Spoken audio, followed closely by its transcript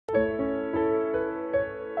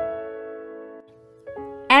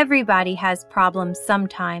Everybody has problems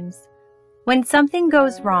sometimes. When something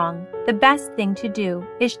goes wrong, the best thing to do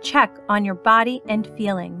is check on your body and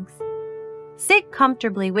feelings. Sit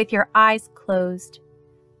comfortably with your eyes closed.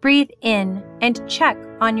 Breathe in and check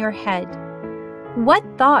on your head. What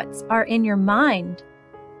thoughts are in your mind?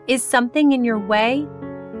 Is something in your way?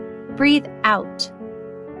 Breathe out.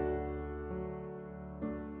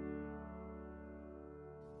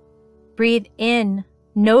 Breathe in.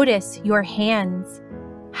 Notice your hands.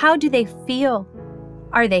 How do they feel?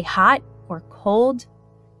 Are they hot or cold?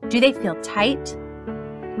 Do they feel tight?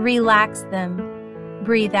 Relax them.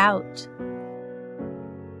 Breathe out.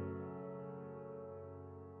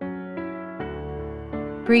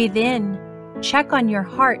 Breathe in. Check on your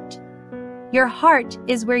heart. Your heart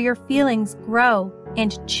is where your feelings grow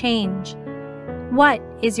and change. What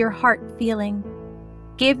is your heart feeling?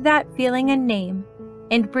 Give that feeling a name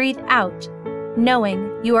and breathe out,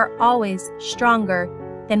 knowing you are always stronger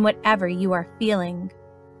than whatever you are feeling.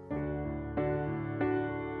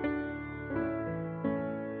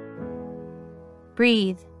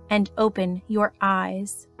 Breathe and open your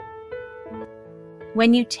eyes.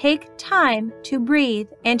 When you take time to breathe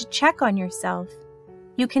and check on yourself,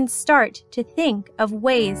 you can start to think of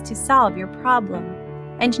ways to solve your problem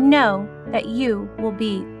and know that you will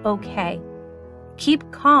be okay. Keep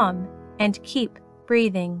calm and keep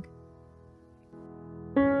breathing.